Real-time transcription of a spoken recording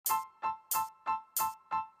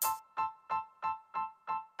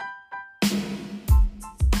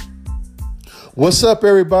What's up,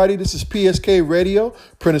 everybody? This is PSK Radio,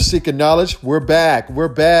 Printers Seeking Knowledge. We're back.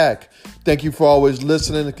 Thank you for always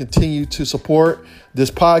listening and continue to support this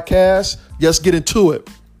podcast. Let's get into it.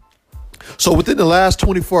 So within the last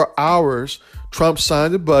 24 hours, Trump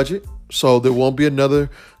signed the budget, so there won't be another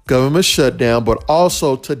government shutdown. But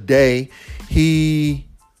also today, he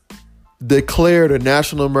declared a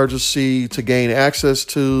national emergency to gain access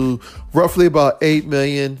to roughly about $8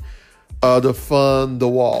 million to fund the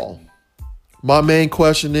wall. My main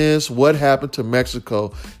question is, what happened to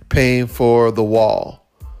Mexico paying for the wall?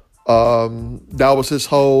 That was his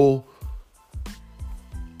whole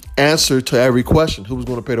answer to every question. Who's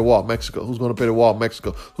going to pay the wall? Mexico. Who's going to pay the wall?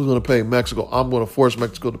 Mexico. Who's going to pay Mexico? I'm going to force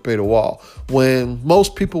Mexico to pay the wall. When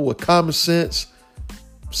most people with common sense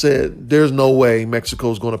said there's no way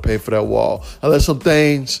Mexico's going to pay for that wall unless some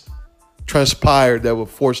things transpired that would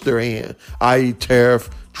force their hand, i.e.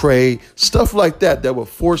 tariff, trade, stuff like that would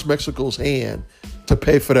force Mexico's hand to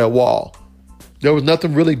pay for that wall. There was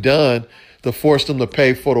nothing really done to force them to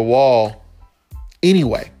pay for the wall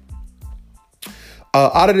anyway.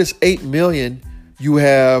 Out of this $8 million, you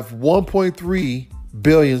have $1.3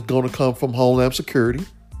 billion is going to come from Homeland Security.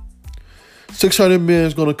 $600 million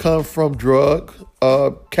is going to come from drug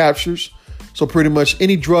captures. So pretty much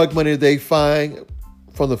any drug money they find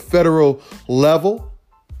from the federal level,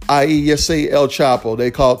 i.e., let's say El Chapo,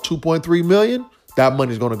 they call it $2.3 million. That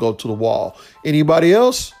money is going to go to the wall. Anybody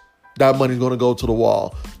else? That money is going to go to the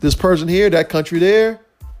wall. This person here, that country there,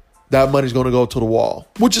 that money is going to go to the wall,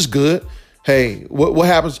 which is good. Hey, what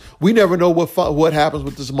happens? We never know what happens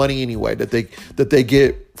with this money anyway that they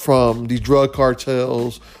get from these drug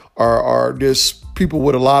cartels or just people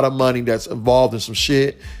with a lot of money that's involved in some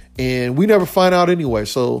shit, and we never find out anyway.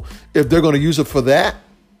 So if they're going to use it for that,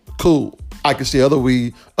 cool. I can see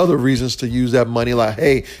other reasons to use that money. Like,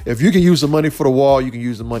 hey, if you can use the money for the wall, you can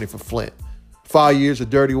use the money for Flint. 5 years of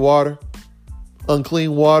dirty water,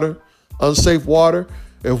 unclean water, unsafe water.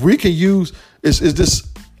 If we can use, it's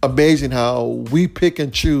this amazing how we pick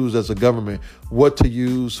and choose as a government what to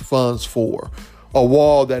use funds for. A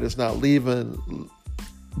wall that is not leaving,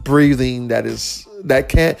 breathing, that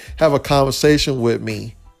can't have a conversation with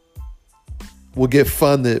me will get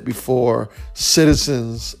funded before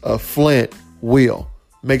citizens of Flint will.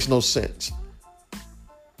 Makes no sense.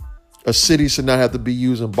 A city should not have to be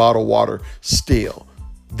using bottled water still.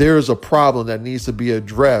 There is a problem that needs to be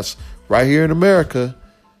addressed right here in America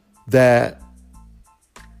that,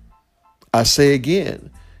 I say again,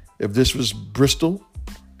 if this was Bristol,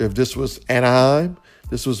 if this was Anaheim,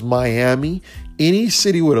 this was Miami, any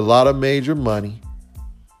city with a lot of major money,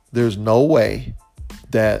 there's no way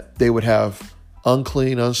that they would have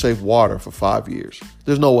unclean, unsafe water for 5 years.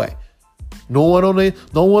 There's no way. No one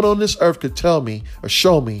on this earth could tell me or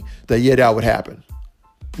show me that would happen.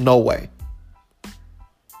 No way.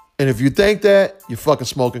 And if you think that, you're fucking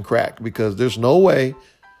smoking crack, because there's no way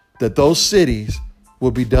that those cities will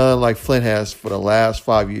be done like Flint has for the last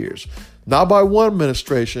 5 years. Not by one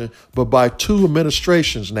administration, but by two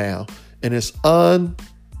administrations now. And it's unsad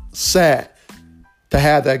to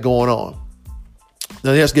have that going on.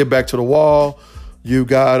 Now let's get back to the wall. You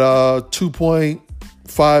got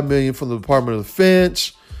 $2.5 million from the Department of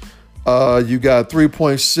Defense. You got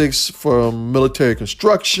 $3.6 from military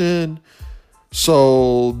construction.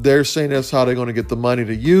 So they're saying that's how they're going to get the money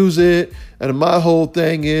to use it. And my whole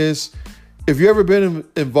thing is, if you've ever been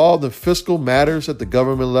involved in fiscal matters at the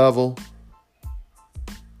government level,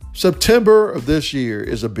 September of this year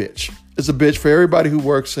is a bitch. It's a bitch for everybody who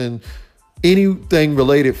works in anything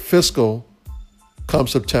related fiscal come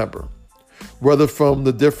September. Whether from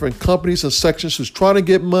the different companies and sections who's trying to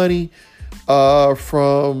get money,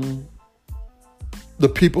 from the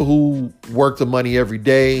people who work the money every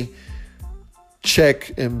day,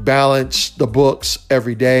 check and balance the books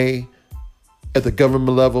every day at the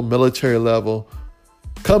government level, military level.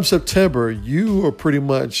 Come September, you are pretty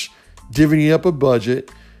much divvying up a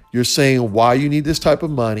budget. You're saying why you need this type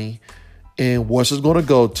of money and what's it going to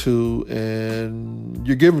go to, and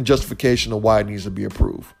you're giving justification of why it needs to be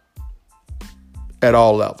approved at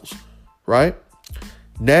all levels, right?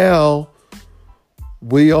 Now,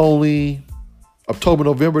 we only October,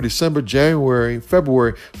 November, December, January,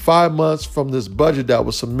 February, 5 months from this budget that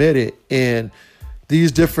was submitted, and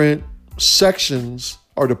these different sections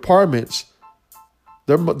or departments,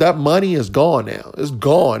 that money is gone now. It's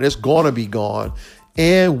gone. It's going to be gone.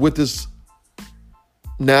 And with this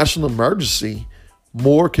national emergency,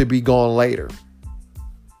 more could be gone later.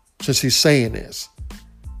 Since he's saying this,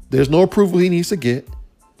 there's no approval he needs to get.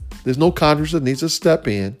 There's no Congress that needs to step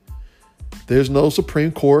in. There's no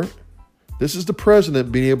Supreme Court. This is the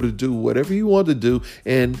president being able to do whatever he wants to do.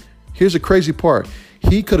 And Here's the crazy part.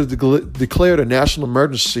 He could have declared a national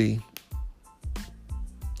emergency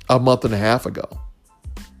a month and a half ago.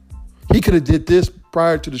 He could have did this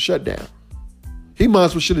prior to the shutdown. He might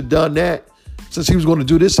as well should have done that since he was going to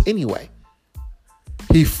do this anyway.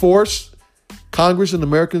 He forced Congress and the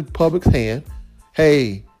American public's hand.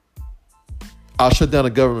 Hey, I'll shut down the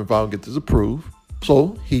government if I don't get this approved.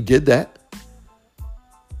 So he did that.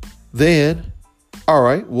 Then, all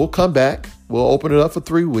right, we'll come back. We'll open it up for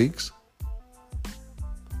 3 weeks.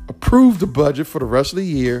 Approve the budget for the rest of the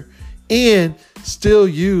year and still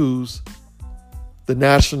use the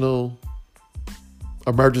national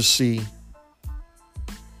emergency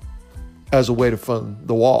as a way to fund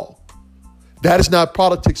the wall. That is not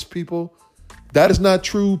politics, people. That is not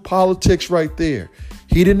true politics right there.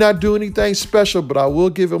 He did not do anything special, but I will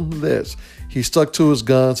give him this. He stuck to his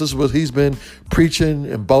guns. This is what he's been preaching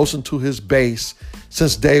and boasting to his base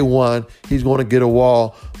since day one. He's going to get a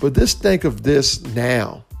wall. But just think of this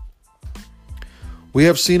now. We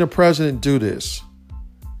have seen a president do this.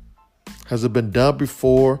 Has it been done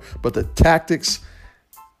before? But the tactics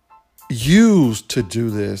used to do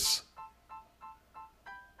this,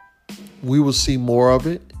 we will see more of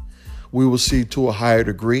it. We will see to a higher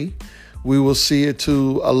degree. We will see it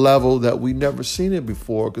to a level that we never seen it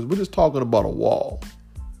before because we're just talking about a wall.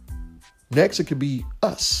 Next, it could be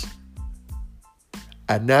us.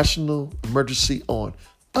 A national emergency on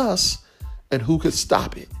us and who could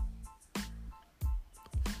stop it.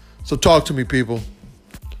 So talk to me, people.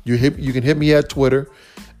 You can hit me at Twitter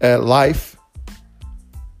at life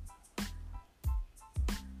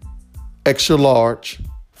extra large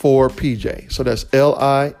for PJ. So that's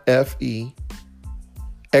LIFEXL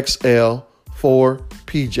for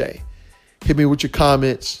PJ. Hit me with your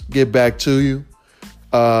comments. Get back to you.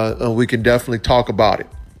 And we can definitely talk about it.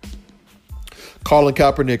 Colin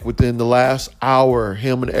Kaepernick within the last hour,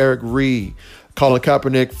 him and Eric Reid. Colin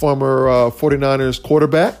Kaepernick, former 49ers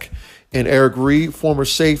quarterback, and Eric Reid, former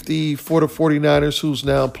safety for the 49ers, who's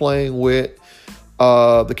now playing with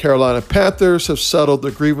the Carolina Panthers, have settled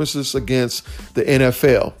their grievances against the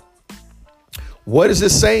NFL. What is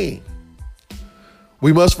this saying?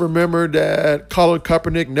 We must remember that Colin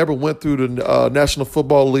Kaepernick never went through the National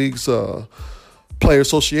Football League's Player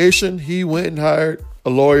Association. He went and hired a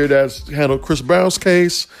lawyer that's handled Chris Brown's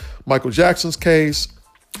case, Michael Jackson's case,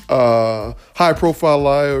 high-profile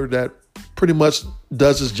lawyer that pretty much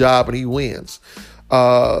does his job and he wins.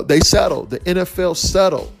 They settled. The NFL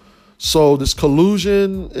settled. So this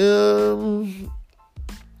collusion,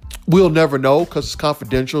 we'll never know because it's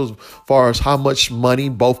confidential as far as how much money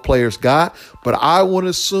both players got. But I want to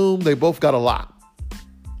assume they both got a lot.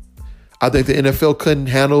 I think the NFL couldn't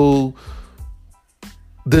handle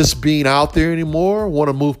this being out there anymore, want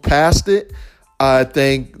to move past it. I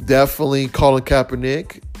think definitely Colin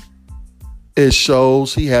Kaepernick, it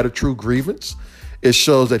shows he had a true grievance. It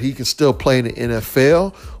shows that he can still play in the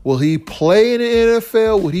NFL. Will he play in the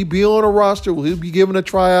NFL? Will he be on a roster? Will he be given a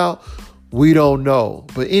tryout? We don't know.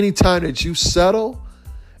 But anytime that you settle,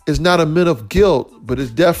 it's not a admit of guilt, but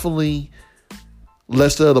it definitely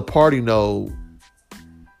lets the other party know,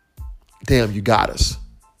 damn, you got us.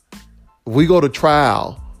 If we go to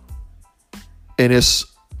trial and it's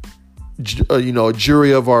a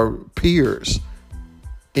jury of our peers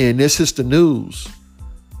and this hits the news,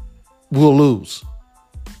 we'll lose.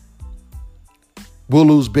 We'll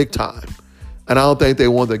lose big time. And I don't think they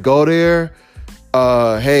want to go there.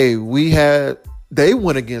 They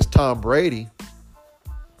went against Tom Brady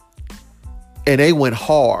and they went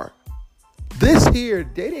hard. This here,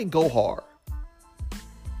 they didn't go hard.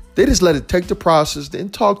 They just let it take the process,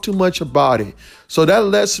 didn't talk too much about it. So that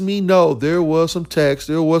lets me know there was some text,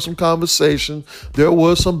 there was some conversation, there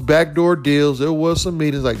was some backdoor deals, there was some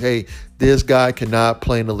meetings like, hey, this guy cannot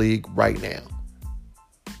play in the league right now.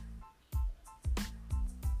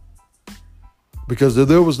 Because if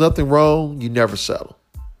there was nothing wrong, you never settle.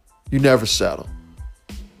 You never settle.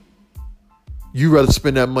 You rather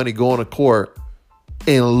spend that money going to court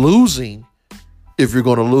and losing if you're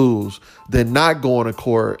going to lose than not going to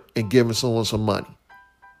court and giving someone some money.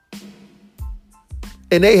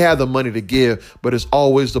 And they have the money to give, but it's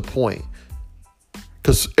always the point.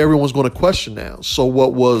 Because everyone's going to question now. So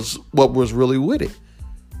what was really with it?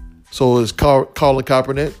 So is Colin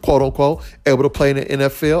Kaepernick, quote unquote, able to play in the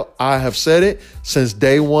NFL? I have said it since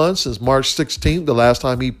day one, since March 16th, the last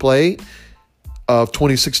time he played of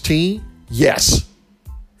 2016. Yes,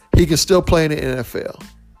 he can still play in the NFL.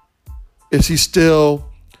 Is he still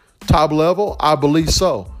top level? I believe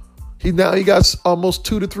so. He got almost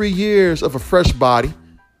 2 to 3 years of a fresh body.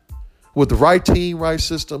 With the right team, right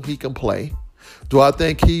system, he can play. Do I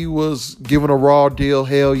think he was given a raw deal?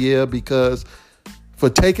 Hell yeah, because for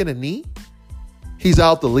taking a knee, he's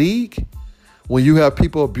out the league. When you have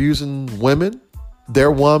people abusing women,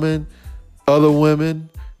 their woman, other women,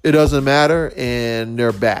 it doesn't matter, and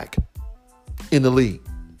they're back in the league.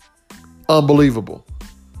 Unbelievable.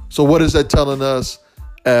 So what is that telling us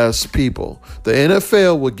as people? The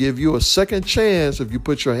NFL will give you a second chance if you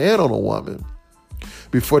put your hand on a woman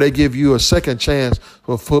before they give you a second chance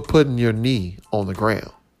for putting your knee on the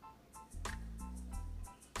ground.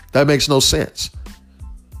 That makes no sense.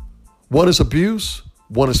 One is abuse,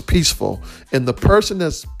 one is peaceful. And the person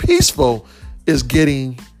that's peaceful is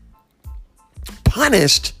getting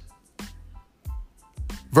punished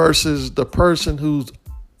versus the person who's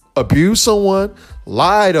abused someone,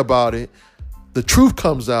 lied about it, the truth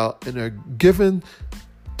comes out, and they're given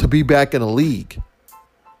to be back in the league.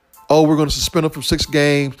 Oh, we're going to suspend him from 6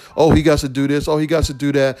 games. Oh, he got to do this. Oh, he got to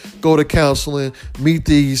do that. Go to counseling, meet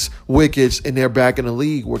these wickets, and they're back in the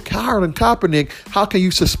league. With Colin Kaepernick, how can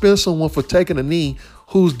you suspend someone for taking a knee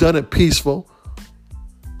who's done it peaceful,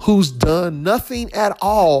 who's done nothing at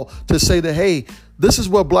all to say that, hey, this is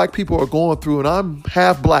what black people are going through, and I'm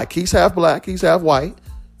half black. He's half black. He's half white.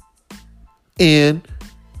 And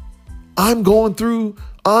I'm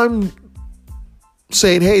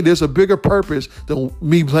saying, hey, there's a bigger purpose than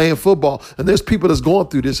me playing football. And there's people that's going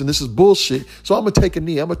through this, and this is bullshit. So I'm going to take a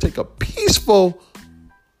knee. I'm going to take a peaceful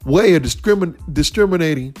way of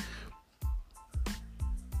discriminating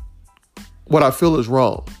what I feel is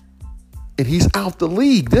wrong. And he's out the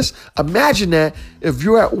league. Imagine that if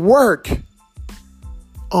you're at work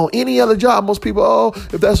on any other job. Most people, oh,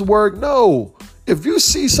 if that's work. No. If you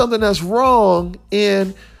see something that's wrong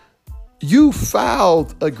and you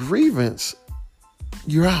filed a grievance,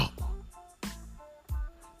 you're out.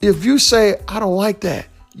 If you say, I don't like that,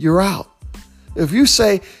 you're out. If you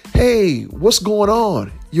say, hey, what's going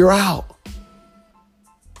on? You're out.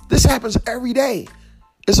 This happens every day.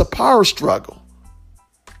 It's a power struggle.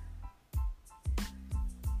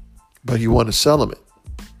 But you want to sell them it.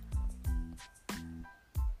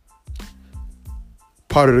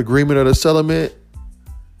 Part of the agreement of the settlement,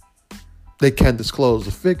 they can't disclose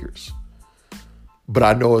the figures. But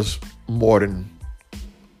I know it's more than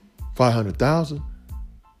 500,000,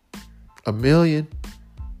 $1 million,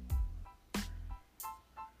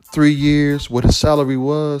 3 years, what his salary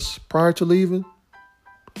was prior to leaving.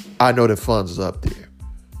 I know the funds is up there.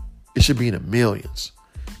 It should be in the millions.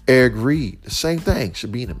 Eric Reed, the same thing,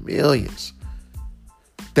 should be in the millions.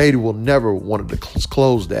 They will never want to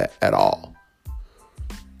disclose that at all.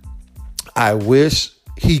 I wish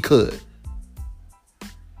he could.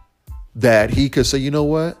 That he could say, you know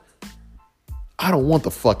what? I don't want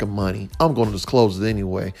the fucking money. I'm going to disclose it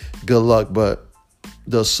anyway. Good luck, but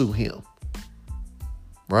they'll sue him.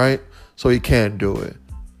 Right? So he can't do it.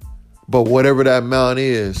 But whatever that amount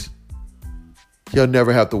is, he'll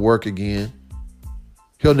never have to work again.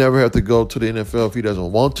 He'll never have to go to the NFL if he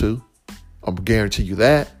doesn't want to. I'm guarantee you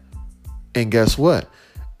that. And guess what?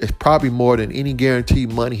 It's probably more than any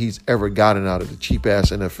guaranteed money he's ever gotten out of the cheap-ass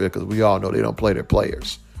NFL, because we all know they don't play their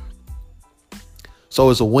players. So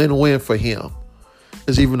it's a win-win for him.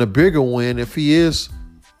 It's even a bigger win if he is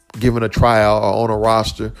given a tryout or on a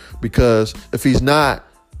roster, because if he's not,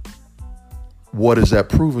 what is that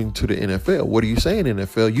proving to the NFL? What are you saying,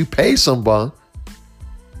 NFL? You pay someone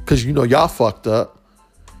because you know y'all fucked up,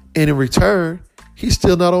 and in return, he's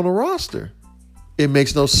still not on the roster. It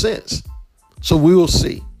makes no sense. So we will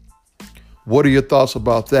see. What are your thoughts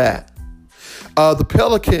about that? The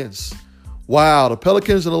Pelicans. Wow, the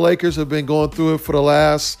Pelicans and the Lakers have been going through it for the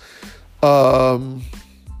last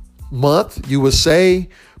month, you would say,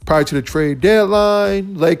 prior to the trade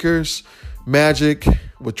deadline. Lakers, Magic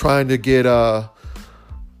were trying to get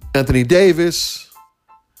Anthony Davis.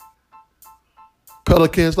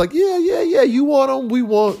 Pelicans like, yeah, you want him. We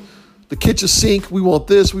want the kitchen sink. We want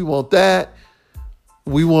this. We want that.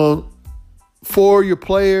 We want 4 of your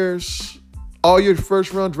players, all your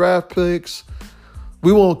first-round draft picks.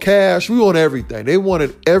 We want cash. We want everything. They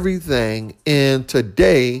wanted everything. And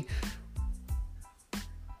today,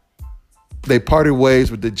 they parted ways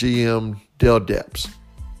with the GM, Dell Demps.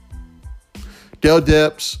 Dell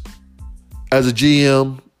Demps, as a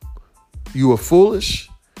GM, you were foolish.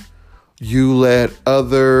 You let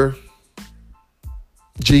other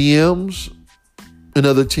GMs and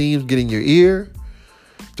other teams get in your ear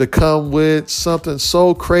to come with something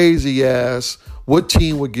so crazy as what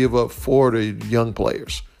team would give up 4 to young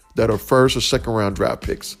players that are first or second round draft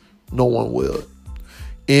picks? No one would.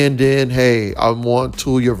 And then, hey, I want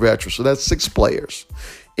 2 of your veterans. So that's 6 players.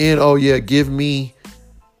 And, oh, yeah, give me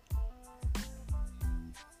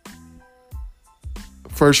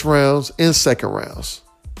first rounds and second rounds.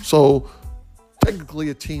 So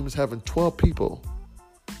technically a team is having 12 people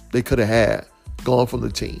they could have had gone from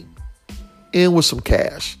the team. And with some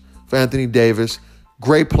cash for Anthony Davis.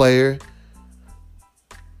 Great player,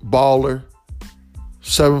 baller,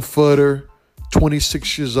 7-footer,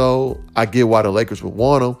 26 years old. I get why the Lakers would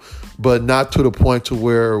want him, but not to the point to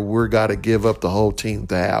where we're got to give up the whole team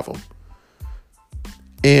to have him.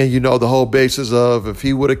 And, the whole basis of if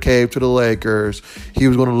he would have caved to the Lakers, he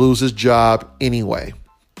was going to lose his job anyway.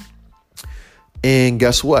 And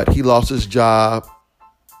guess what? He lost his job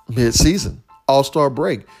mid-season, All-Star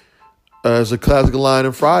break. As a classic line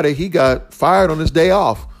on Friday, he got fired on his day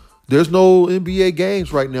off. There's no NBA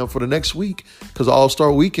games right now for the next week because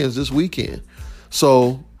All-Star weekend's this weekend.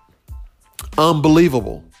 So,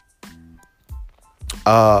 unbelievable.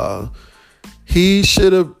 He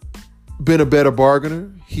should have been a better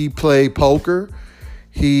bargainer. He played poker.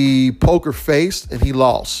 He poker faced and he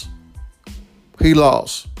lost. He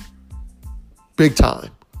lost. Big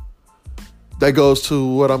time. That goes to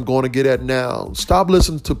what I'm going to get at now. Stop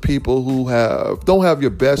listening to people who don't have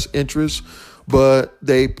your best interests, but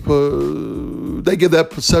they give that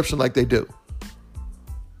perception like they do.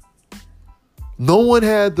 No one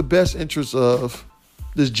had the best interests of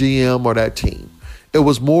this GM or that team. It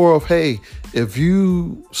was more of, hey, if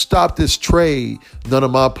you stop this trade, none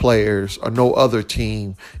of my players or no other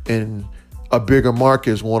team in a bigger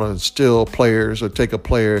market is want to steal players or take a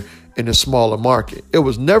player in a smaller market. It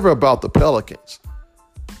was never about the Pelicans.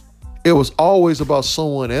 It was always about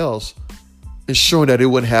someone else ensuring that it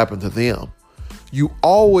wouldn't happen to them. You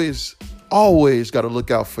always got to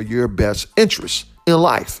look out for your best interests in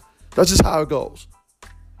life. That's just how it goes.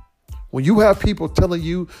 When you have people telling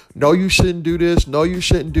you, no, you shouldn't do this, no, you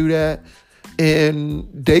shouldn't do that, and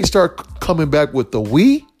they start coming back with the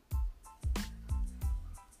we,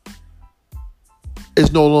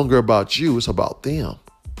 it's no longer about you, it's about them.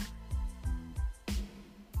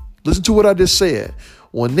 Listen to what I just said.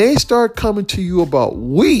 When they start coming to you about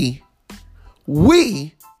we,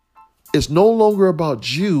 it's no longer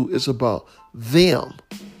about you, it's about them.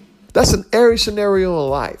 That's in every scenario in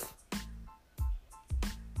life.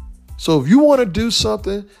 So if you want to do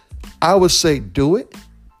something, I would say do it.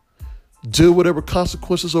 Do whatever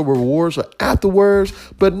consequences or rewards are afterwards,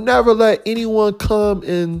 but never let anyone come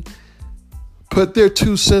and put their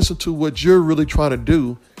 2 cents into what you're really trying to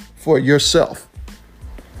do for yourself.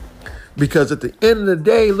 Because at the end of the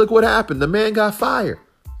day, look what happened. The man got fired.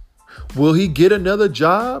 Will he get another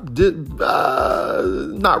job?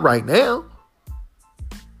 Not right now.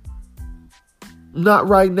 Not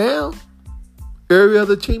right now. Every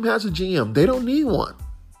other team has a GM. They don't need one.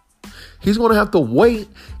 He's going to have to wait.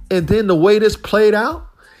 And then the way this played out,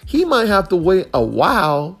 he might have to wait a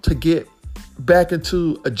while to get back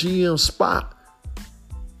into a GM spot.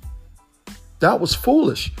 That was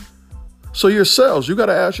foolish. So yourselves, you got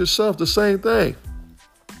to ask yourself the same thing.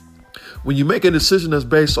 When you make a decision that's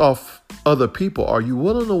based off other people, are you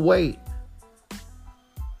willing to wait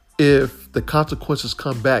if the consequences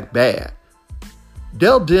come back bad?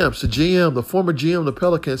 Dell Demps, the GM, the former GM of the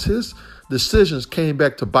Pelicans, his decisions came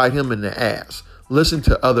back to bite him in the ass. Listen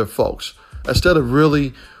to other folks instead of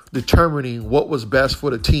really determining what was best for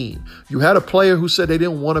the team. You had a player who said they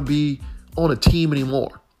didn't want to be on a team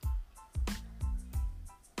anymore.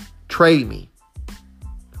 Trade me.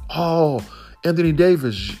 Oh, Anthony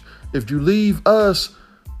Davis, if you leave us,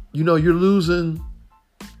 you're losing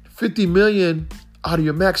 $50 million out of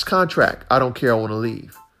your max contract. I don't care. I want to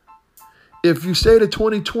leave. If you stay to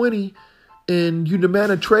 2020 and you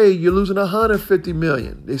demand a trade, you're losing $150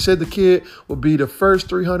 million. They said the kid will be the first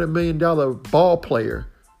 $300 million ball player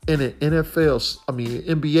in an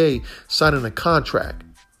NBA signing a contract.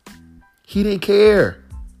 He didn't care.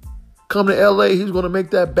 Come to LA, he's going to make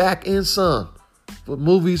that back and some. For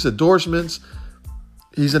movies, endorsements,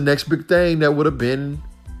 he's the next big thing that would have been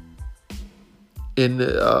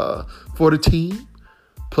for the team.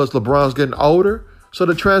 Plus, LeBron's getting older. So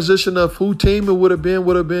the transition of who team it would have been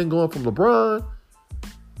going from LeBron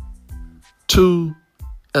to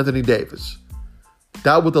Anthony Davis.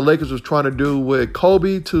 That what the Lakers was trying to do with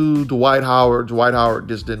Kobe to Dwight Howard. Dwight Howard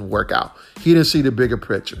just didn't work out. He didn't see the bigger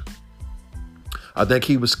picture. I think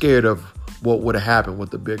he was scared of what would have happened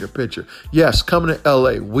with the bigger picture. Yes, coming to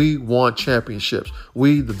LA, we want championships.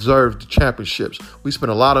 We deserve the championships. We spent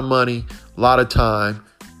a lot of money, a lot of time.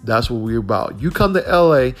 That's what we're about. You come to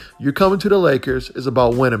LA, you're coming to the Lakers. It's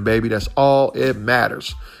about winning, baby. That's all it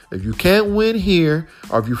matters. If you can't win here,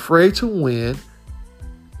 or if you're afraid to win,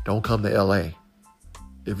 don't come to LA.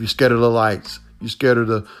 If you're scared of the lights, you're scared of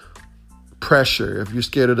the pressure, if you're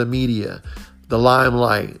scared of the media, the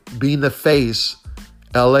limelight, being the face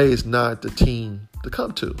LA is not the team to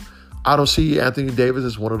come to. I don't see Anthony Davis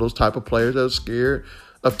as one of those type of players that are scared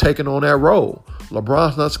of taking on that role.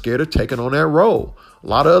 LeBron's not scared of taking on that role. A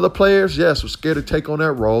lot of other players, yes, were scared to take on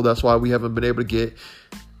that role. That's why we haven't been able to get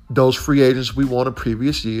those free agents we won in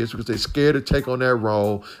previous years, because they're scared to take on that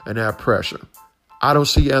role and that pressure. I don't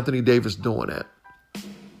see Anthony Davis doing that.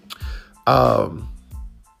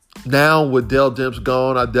 Now with Dell Demps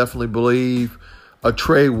gone, I definitely believe a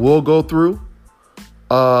trade will go through.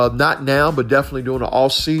 Not now, but definitely during the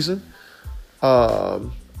off season.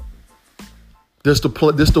 This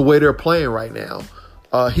the way they're playing right now.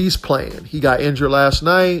 He's playing. He got injured last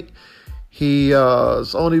night. He's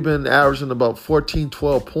only been averaging about 14,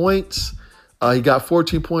 12 points. He got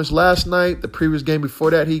 14 points last night. The previous game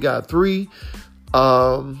before that, he got 3.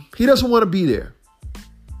 He doesn't want to be there.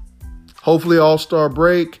 Hopefully, All-Star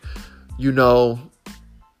break, he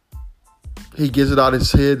gets it out of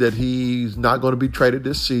his head that he's not going to be traded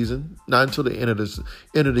this season, not until the end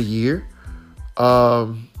of the year.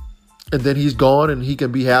 And then he's gone and he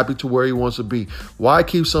can be happy to where he wants to be. Why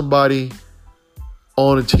keep somebody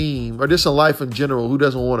on a team or just in life in general who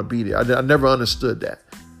doesn't want to be there? I never understood that.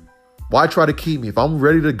 Why try to keep me? If I'm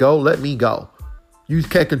ready to go, let me go. You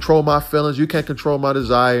can't control my feelings. You can't control my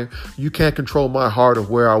desire. You can't control my heart of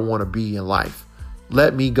where I want to be in life.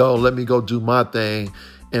 Let me go. Let me go do my thing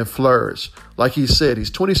and flourish. Like he said, he's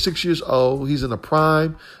 26 years old. He's in the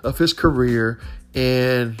prime of his career,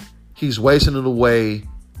 and he's wasting it away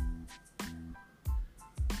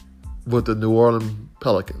with the New Orleans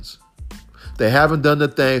Pelicans. They haven't done the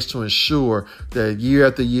things to ensure that year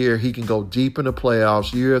after year he can go deep in the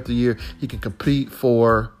playoffs. Year after year he can compete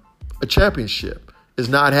for a championship. It's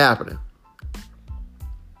not happening.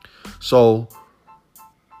 So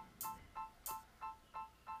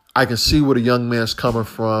I can see where the young man's coming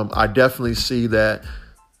from. I definitely see that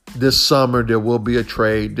this summer there will be a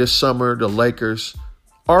trade. This summer the Lakers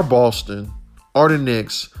or Boston or the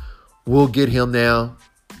Knicks will get him now,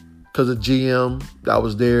 because the GM that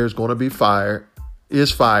was there is going to be fired.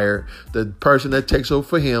 The person that takes over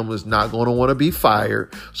for him is not going to want to be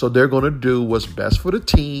fired. So they're going to do what's best for the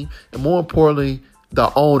team. And more importantly, the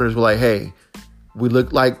owners were like, hey, we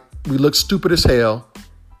look stupid as hell.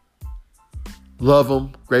 Love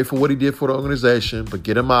him. Great for what he did for the organization, but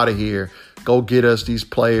get him out of here. Go get us these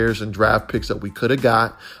players and draft picks that we could have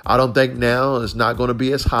got. I don't think now it's not going to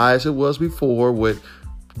be as high as it was before with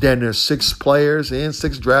then there's 6 players and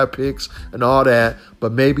 6 draft picks and all that,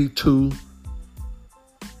 but maybe 2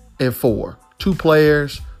 and 4. 2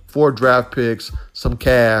 players, 4 draft picks, some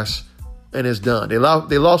cash, and it's done. They lost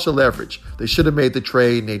the leverage. They should have made the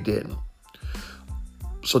trade, and they didn't.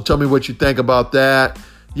 So tell me what you think about that.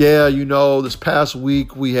 Yeah, this past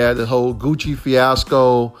week we had the whole Gucci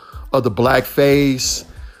fiasco of the blackface.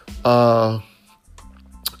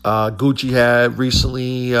 Gucci had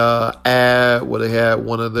recently ad where they had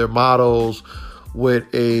one of their models with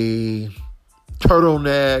a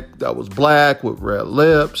turtleneck that was black with red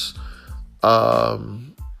lips.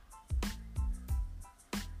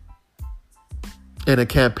 In a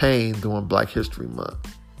campaign during Black History Month.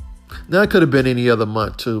 Now, it could have been any other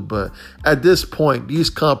month too, but at this point, these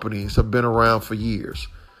companies have been around for years.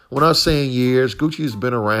 When I'm saying years, Gucci has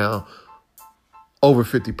been around over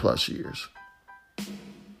 50 plus years.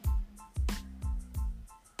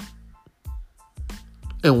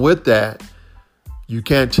 And with that, you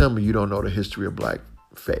can't tell me you don't know the history of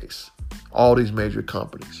blackface. All these major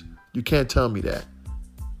companies. You can't tell me that.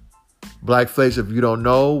 Blackface, if you don't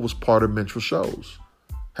know, was part of minstrel shows.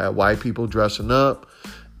 Had white people dressing up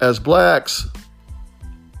as blacks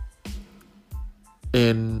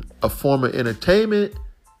in a form of entertainment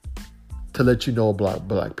to let you know about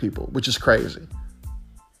black people, which is crazy.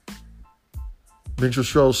 Minstrel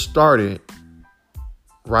shows started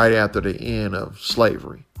right after the end of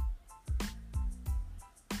slavery.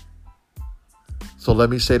 So let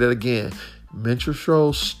me say that again. Minstrel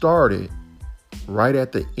shows started right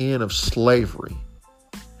at the end of slavery.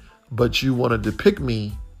 But you want to depict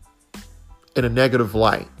me in a negative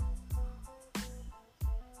light.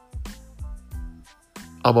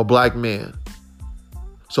 I'm a black man.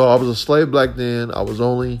 So I was a slave back then. I was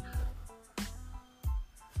only,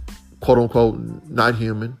 quote unquote, not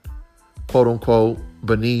human, quote unquote,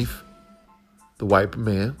 beneath the white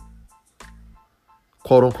man,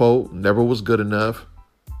 quote unquote, never was good enough,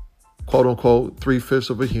 quote unquote, 3/5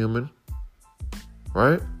 of a human,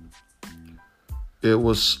 right? It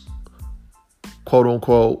was, quote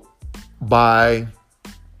unquote, by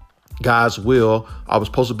God's will, I was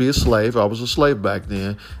supposed to be a slave. I was a slave back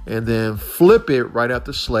then. And then flip it right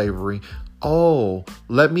after slavery. Oh,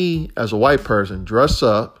 let me, as a white person, dress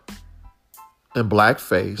up in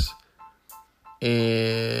blackface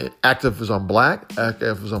and act if I'm black, act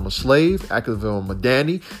if I'm a slave, act if I'm a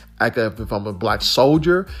dandy, act if I'm a black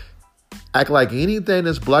soldier, act like anything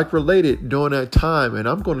that's black related during that time. And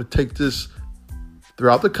I'm going to take this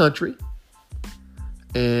throughout the country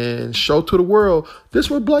and show to the world this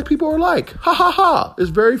is what black people are like. Ha ha ha. It's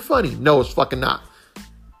very funny. No, it's fucking not.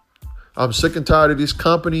 I'm sick and tired of these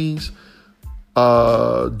companies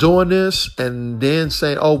doing this and then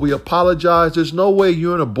saying, oh, we apologize. There's no way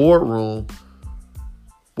you're in a boardroom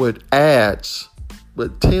with ads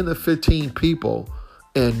with 10 to 15 people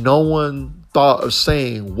and no one thought of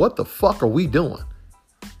saying, what the fuck are we doing?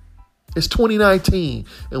 It's 2019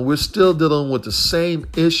 and we're still dealing with the same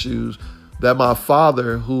issues that my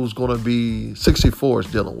father, who's going to be 64, is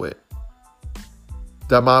dealing with.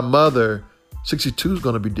 That my mother, 62, is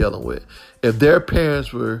going to be dealing with. If their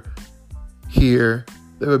parents were here,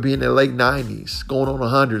 they would be in their late 90s, going on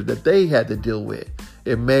 100, that they had to deal with.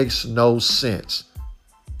 It makes no sense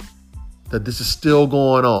that this is still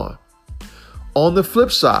going on. On the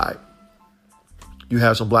flip side, you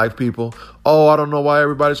have some black people. Oh, I don't know why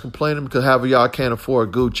everybody's complaining because half of y'all can't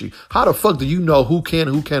afford Gucci. How the fuck do you know who can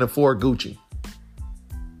and who can't afford Gucci?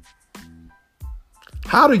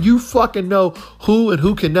 How do you fucking know who and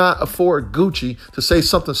who cannot afford Gucci to say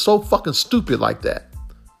something so fucking stupid like that?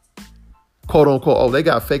 Quote unquote, oh, they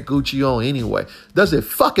got fake Gucci on anyway. Does it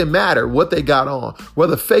fucking matter what they got on?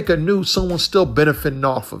 Whether fake or new, someone's still benefiting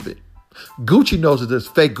off of it. Gucci knows that there's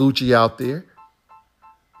fake Gucci out there.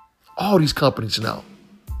 All these companies know.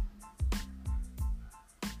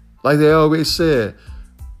 Like they always said,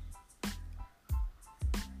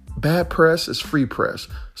 bad press is free press.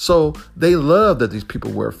 So they love that these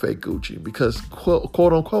people wear fake Gucci because,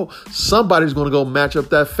 quote unquote, somebody's going to go match up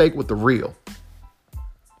that fake with the real.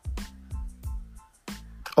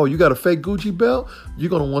 Oh, you got a fake Gucci belt? You're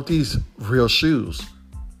going to want these real shoes.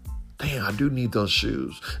 Damn, I do need those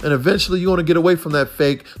shoes. And eventually you're going to get away from that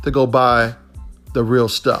fake to go buy the real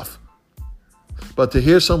stuff. But to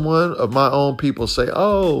hear someone of my own people say,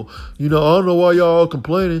 oh, I don't know why y'all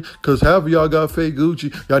complaining because half of y'all got fake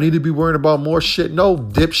Gucci. Y'all need to be worrying about more shit. No,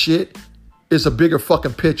 dipshit. It's a bigger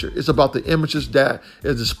fucking picture. It's about the images that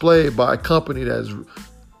is displayed by a company that's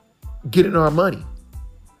getting our money.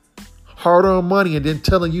 Hard-earned money and then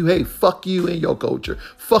telling you, hey, fuck you and your culture.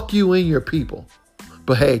 Fuck you and your people.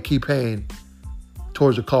 But hey, keep paying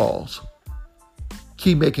towards the cause.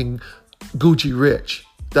 Keep making Gucci rich.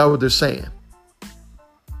 That's what they're saying.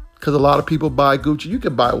 Because a lot of people buy Gucci. You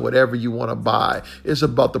can buy whatever you want to buy. It's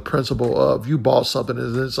about the principle of you bought something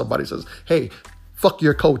and then somebody says, hey, fuck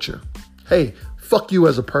your culture. Hey, fuck you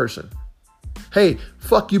as a person. Hey,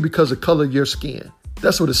 fuck you because of the color of your skin.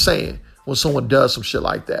 That's what it's saying when someone does some shit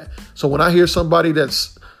like that. So when I hear somebody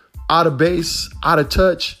that's out of base, out of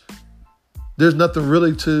touch, there's nothing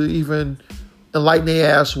really to even enlighten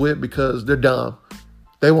their ass with because they're dumb.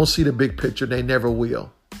 They won't see the big picture. They never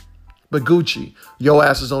will. But Gucci, your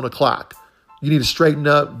ass is on the clock. You need to straighten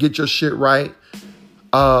up, get your shit right.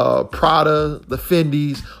 Prada, the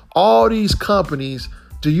Fendis, all these companies,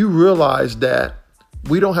 do you realize that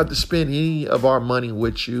we don't have to spend any of our money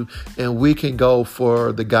with you and we can go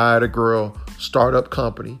for the guy or the girl startup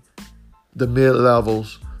company, the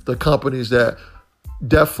mid-levels, the companies that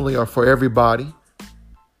definitely are for everybody,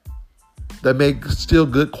 that make still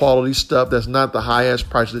good quality stuff that's not the highest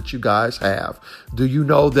price that you guys have. Do you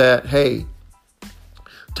know that, hey,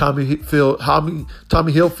 Tommy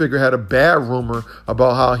Hilfiger had a bad rumor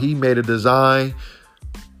about how he made a design.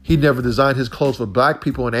 He never designed his clothes for black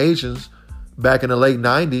people and Asians back in the late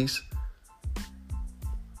 90s.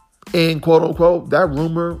 And quote unquote, that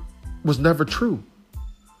rumor was never true.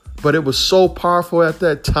 But it was so powerful at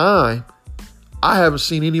that time. I haven't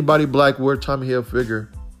seen anybody black wear Tommy Hilfiger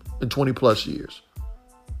in 20 plus years.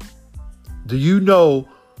 Do you know,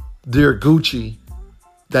 dear Gucci,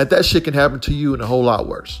 that shit can happen to you and a whole lot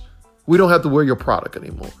worse? We don't have to wear your product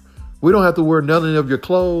anymore. We don't have to wear none of your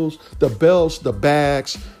clothes, the belts, the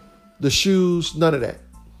bags, the shoes, none of that.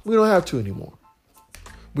 We don't have to anymore.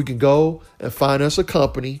 We can go and find us a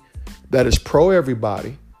company that is pro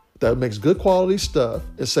everybody, that makes good quality stuff,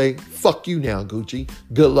 and say, fuck you now, Gucci.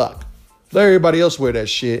 Good luck. Let everybody else wear that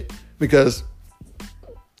shit because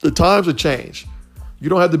the times have changed. You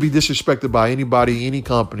don't have to be disrespected by anybody, any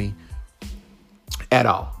company at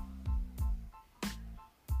all.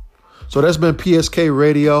 So that's been PSK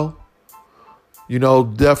Radio.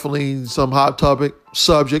 Definitely some hot topic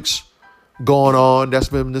subjects going on. That's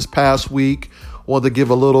been this past week. Wanted to give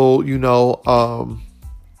a little,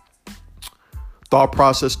 thought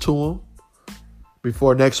process to them.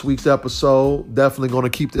 before next week's episode. Definitely going to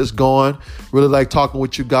keep this going. Really like talking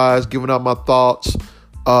with you guys, giving out my thoughts.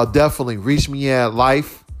 Definitely reach me at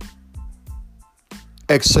Life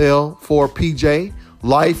XL for PJ.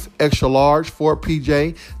 Life extra large for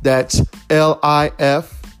PJ. That's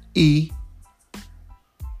LIFE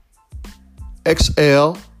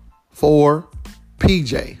XL for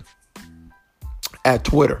PJ at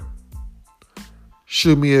Twitter.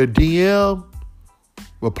 Shoot me a DM,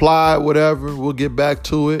 reply, whatever. We'll get back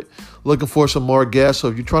to it. Looking for some more guests. So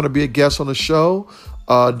if you're trying to be a guest on the show,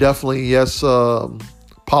 definitely, yes,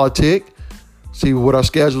 politic. See what our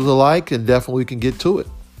schedules are like, and definitely we can get to it.